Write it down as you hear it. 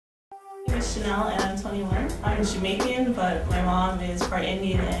is Chanel and I'm 21. I'm Jamaican, but my mom is part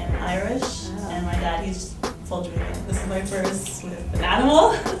Indian and Irish, and my dad, he's full Jamaican. This is my first with an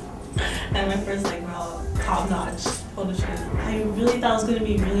animal, and my first like real top-notch photo shoot. I really thought I was going to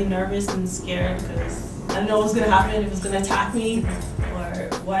be really nervous and scared because I didn't know what was going to happen, if it was going to attack me or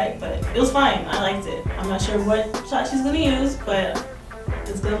what, but it was fine. I liked it. I'm not sure what shot she's going to use, but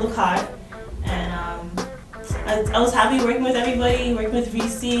it's going to look hot. And I was happy working with everybody, working with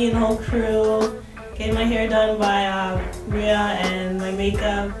VC and the whole crew, getting my hair done by Rhea, and my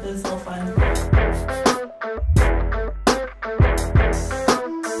makeup. It was so fun.